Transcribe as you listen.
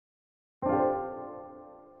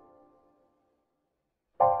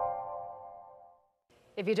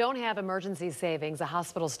If you don't have emergency savings, a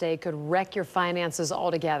hospital stay could wreck your finances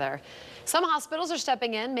altogether. Some hospitals are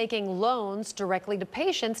stepping in, making loans directly to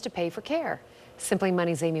patients to pay for care. Simply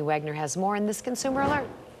Money's Amy Wagner has more in this Consumer Alert.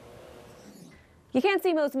 You can't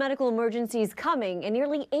see most medical emergencies coming, and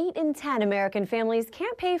nearly 8 in 10 American families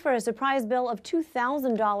can't pay for a surprise bill of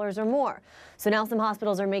 $2,000 or more. So now some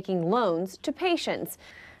hospitals are making loans to patients.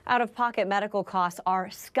 Out-of-pocket medical costs are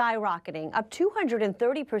skyrocketing, up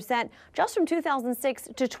 230% just from 2006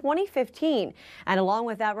 to 2015. And along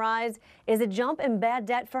with that rise is a jump in bad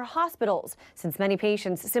debt for hospitals, since many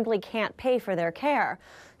patients simply can't pay for their care.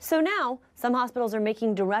 So now, some hospitals are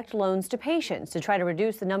making direct loans to patients to try to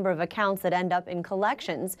reduce the number of accounts that end up in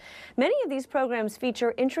collections. Many of these programs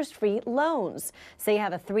feature interest-free loans. Say you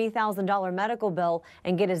have a $3,000 medical bill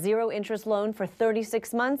and get a zero-interest loan for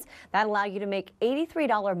 36 months. That allows you to make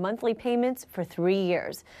 $83 monthly payments for 3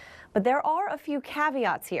 years. But there are a few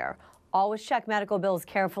caveats here. Always check medical bills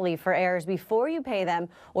carefully for errors before you pay them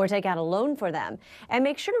or take out a loan for them. And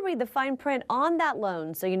make sure to read the fine print on that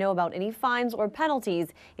loan so you know about any fines or penalties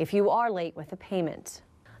if you are late with a payment.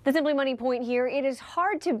 The Simply Money point here, it is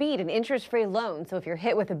hard to beat an interest-free loan. So if you're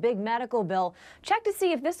hit with a big medical bill, check to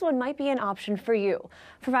see if this one might be an option for you.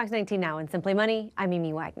 For Fox 19 Now and Simply Money, I'm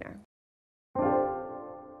Amy Wagner.